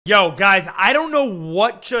Yo, guys, I don't know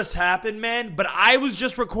what just happened, man, but I was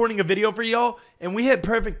just recording a video for y'all, and we hit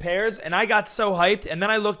perfect pairs, and I got so hyped, and then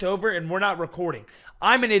I looked over, and we're not recording.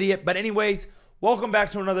 I'm an idiot, but anyways, welcome back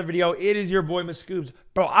to another video. It is your boy, Mascoobs.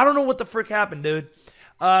 Bro, I don't know what the frick happened, dude.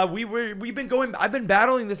 I've been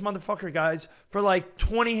battling this motherfucker, guys, for like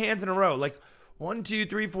 20 hands in a row. Like, 1, 2,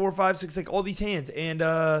 3, 4, 5, 6, like, all these hands,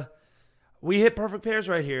 and, we hit perfect pairs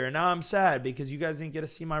right here, and now I'm sad because you guys didn't get to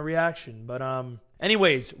see my reaction, but,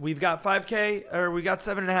 anyways, we've got 5K, or we got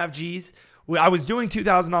 7.5 G's. I was doing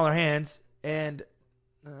 $2,000 hands, and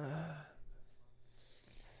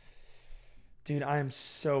dude, I am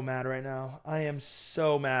so mad right now. I am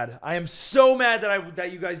so mad. I am so mad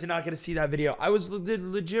that you guys did not get to see that video. I was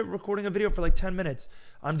legit recording a video for like 10 minutes.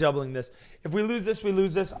 I'm doubling this. If we lose this, we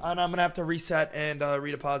lose this, and I'm gonna have to reset and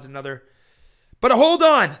redeposit another. But hold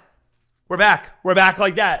on, we're back. We're back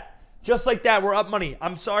like that. Just like that, we're up money.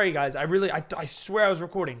 I'm sorry, guys. I swear I was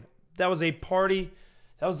recording. That was a party.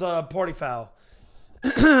 That was a party foul.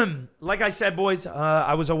 Like I said, boys,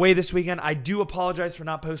 I was away this weekend. I do apologize for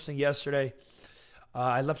not posting yesterday.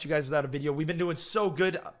 I left you guys without a video. We've been doing so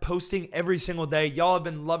good posting every single day. Y'all have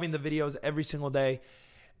been loving the videos every single day.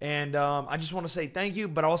 And I just want to say thank you,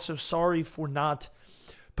 but also sorry for not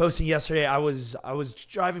posting yesterday. I was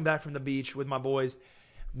driving back from the beach with my boys.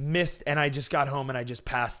 Missed, and I just got home and I just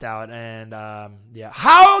passed out, and yeah,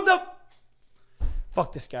 how the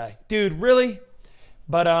fuck this guy, dude, really?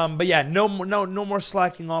 But yeah, no more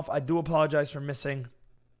slacking off. I do apologize for missing.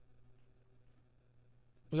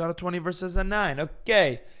 We got a 20 versus a 9.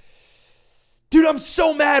 Okay, dude, I'm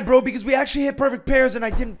so mad, bro, because we actually hit perfect pairs and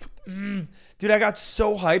I didn't. Dude, I got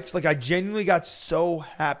so hyped. Like, I genuinely got so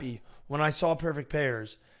happy when I saw perfect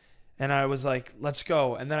pairs. And I was like, let's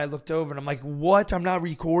go. And then I looked over and I'm like, what? I'm not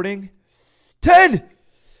recording? 10!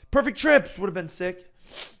 Perfect trips. Would have been sick.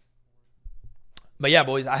 But yeah,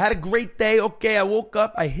 boys, I had a great day. Okay, I woke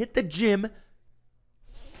up. I hit the gym.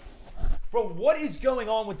 Bro, what is going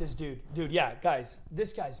on with this dude? Dude, yeah, guys,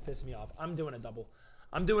 this guy's pissing me off. I'm doing a double.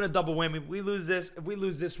 I'm doing a double whammy. If we lose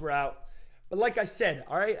this, we're out. But like I said,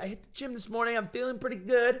 all right, I hit the gym this morning. I'm feeling pretty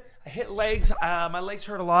good. I hit legs. My legs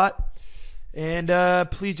hurt a lot.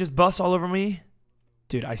 And please just bust all over me.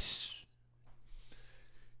 Dude,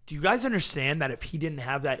 do you guys understand that if he didn't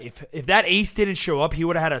have that, if that ace didn't show up, he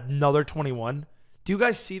would have had another 21? Do you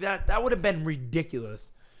guys see that? That would have been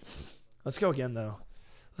ridiculous. Let's go again, though.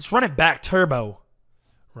 Let's run it back turbo.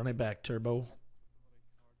 Run it back turbo.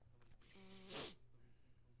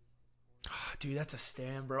 Dude, that's a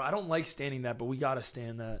stand, bro. I don't like standing that, but we got to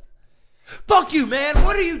stand that. Fuck you, man.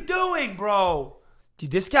 What are you doing, bro? Dude,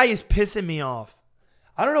 this guy is pissing me off.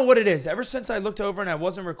 I don't know what it is. Ever since I looked over and I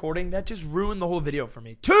wasn't recording, that just ruined the whole video for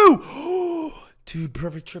me. 2! Dude,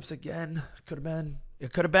 perfect trips again. Could have been.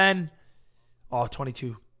 It could have been. Oh,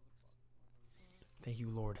 22. Thank you,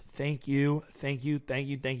 Lord. Thank you. Thank you. Thank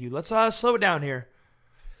you. Thank you. Let's slow it down here.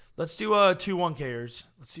 Let's do 2 1Kers.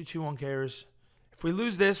 Let's do 2 1Kers. If we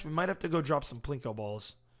lose this, we might have to go drop some Plinko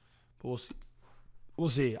balls. But we'll see. We'll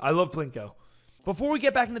see. I love Plinko. Before we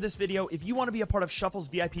get back into this video, if you want to be a part of Shuffle's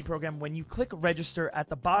VIP program, when you click register at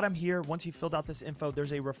the bottom here, once you filled out this info,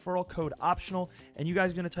 there's a referral code optional, and you guys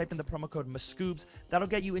are going to type in the promo code Mascoobs. That'll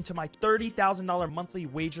get you into my $30,000 monthly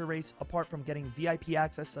wager race, apart from getting VIP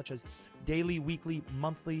access such as daily, weekly,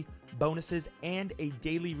 monthly bonuses, and a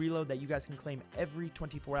daily reload that you guys can claim every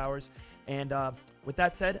 24 hours. And with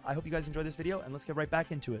that said, I hope you guys enjoy this video, and let's get right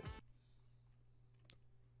back into it.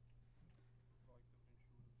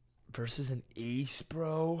 Versus an ace,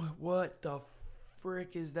 bro. What the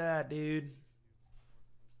frick is that, dude?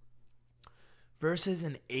 Versus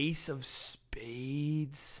an ace of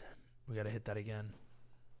spades. We got to hit that again.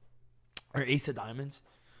 Or ace of diamonds.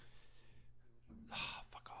 Oh,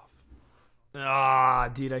 fuck off. Ah,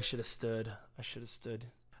 dude, I should have stood. I should have stood.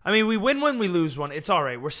 I mean, we win one, we lose one. It's all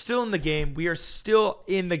right. We're still in the game. We are still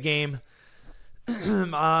in the game.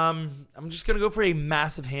 I'm just going to go for a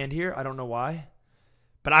massive hand here. I don't know why.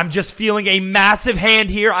 But I'm just feeling a massive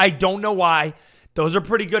hand here. I don't know why. Those are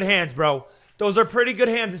pretty good hands, bro. Those are pretty good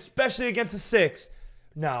hands, especially against a 6.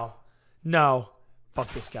 No. No.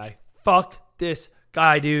 Fuck this guy. Fuck this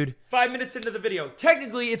guy, dude. 5 minutes into the video.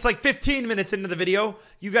 Technically, it's like 15 minutes into the video.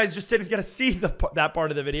 You guys just didn't get to see that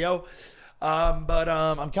part of the video. I'm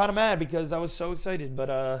kind of mad because I was so excited.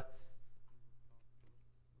 But,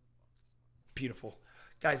 beautiful.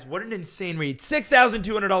 Guys, what an insane read.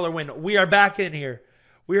 $6,200 win. We are back in here.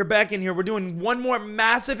 We are back in here. We're doing one more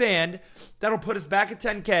massive hand. That'll put us back at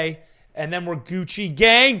 10K. And then we're Gucci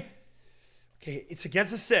gang. Okay, it's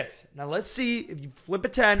against a 6. Now let's see if you flip a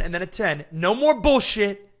 10 and then a 10. No more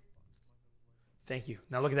bullshit. Thank you.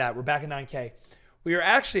 Now look at that. We're back at 9K. We are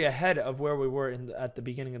actually ahead of where we were at the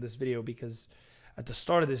beginning of this video because at the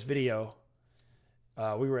start of this video,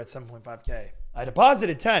 we were at 7.5K. I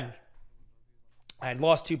deposited 10. I had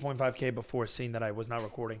lost 2.5K before seeing that I was not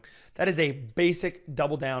recording. That is a basic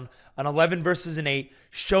double down. An 11 versus an 8.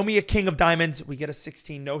 Show me a king of diamonds. We get a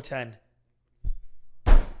 16, no 10.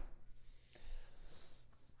 All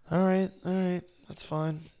right. That's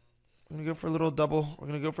fine. I'm going to go for a little double. We're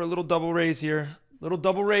going to go for a little double raise here. Little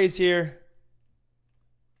double raise here.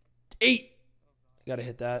 8. Got to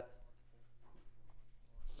hit that.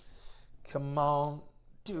 Come on.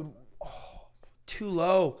 Dude. Oh, too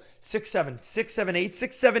low. 6, 7. 6, 7, 8.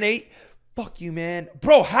 6, 7, 8. Fuck you, man.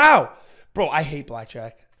 Bro, how? Bro, I hate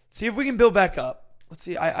blackjack. See if we can build back up. Let's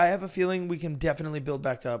see. I have a feeling we can definitely build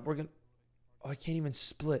back up. We're going to... Oh, I can't even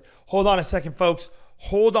split. Hold on a second, folks.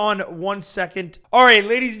 Hold on 1 second. All right,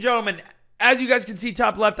 ladies and gentlemen. As you guys can see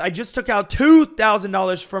top left, I just took out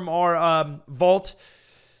 $2,000 from our vault.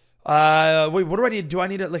 Wait, what do I need? Do I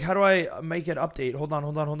need it? Like, how do I make it update? Hold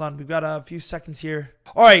on. We've got a few seconds here.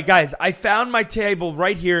 All right, guys, I found my table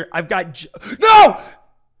right here. I've got... No!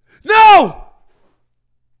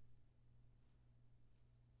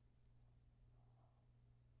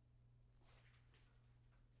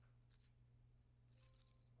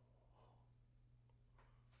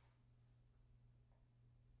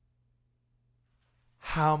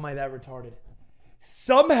 How am I that retarded?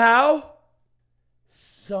 Somehow,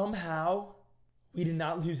 we did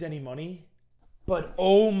not lose any money. But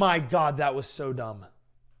oh my God, that was so dumb.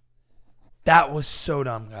 That was so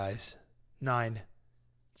dumb, guys. 9.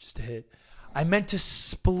 Just a hit. I meant to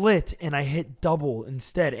split and I hit double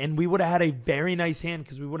instead. And we would have had a very nice hand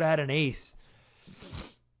because we would have had an ace.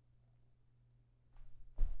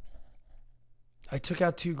 I took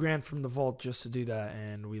out $2,000 from the vault just to do that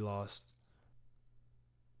and we lost.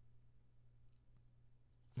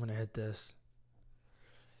 I'm going to hit this.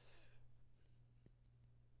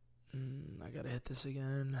 I got to hit this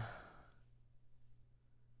again.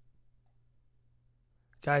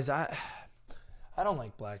 Guys, I don't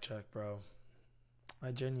like blackjack, bro.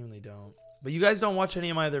 I genuinely don't. But you guys don't watch any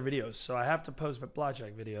of my other videos, so I have to post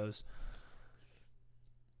blackjack videos.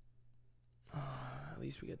 At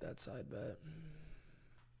least we get that side bet.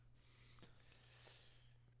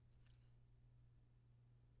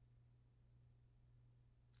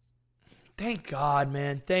 Thank God,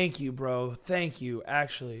 man. Thank you, bro. Thank you.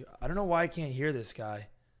 Actually, I don't know why I can't hear this guy.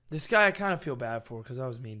 This guy I kind of feel bad for because I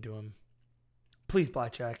was mean to him. Please,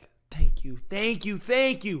 blackjack. Thank you.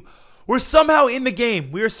 We're somehow in the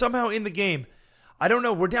game. We are somehow in the game. I don't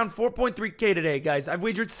know. We're down 4.3K today, guys. I've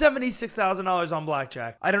wagered $76,000 on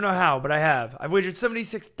blackjack. I don't know how, but I have. I've wagered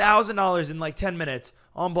 $76,000 in like 10 minutes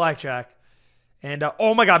on blackjack. And,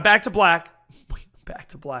 oh my God, back to black. Back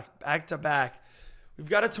to black. Back to back. We've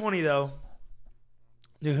got a 20, though.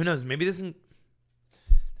 Dude, who knows? Maybe this can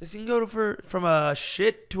go from a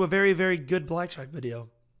shit to a very, very good blackjack video.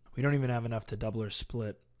 We don't even have enough to double or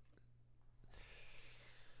split.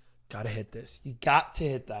 Gotta hit this. You got to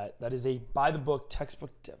hit that. That is a by-the-book,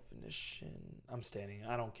 textbook definition. I'm standing.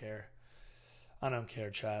 I don't care. I don't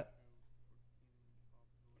care, chat.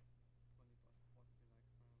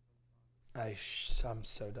 I'm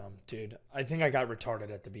so dumb. Dude, I think I got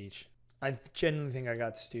retarded at the beach. I genuinely think I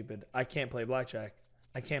got stupid. I can't play blackjack.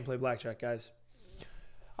 I can't play blackjack, guys.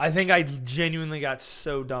 I think I genuinely got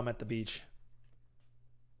so dumb at the beach.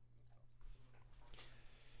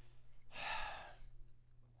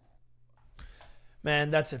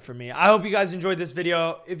 Man, that's it for me. I hope you guys enjoyed this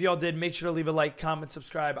video. If y'all did, make sure to leave a like, comment,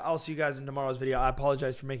 subscribe. I'll see you guys in tomorrow's video. I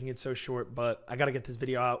apologize for making it so short, but I got to get this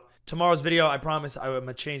video out. Tomorrow's video, I promise I am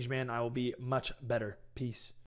a changed man. I will be much better. Peace.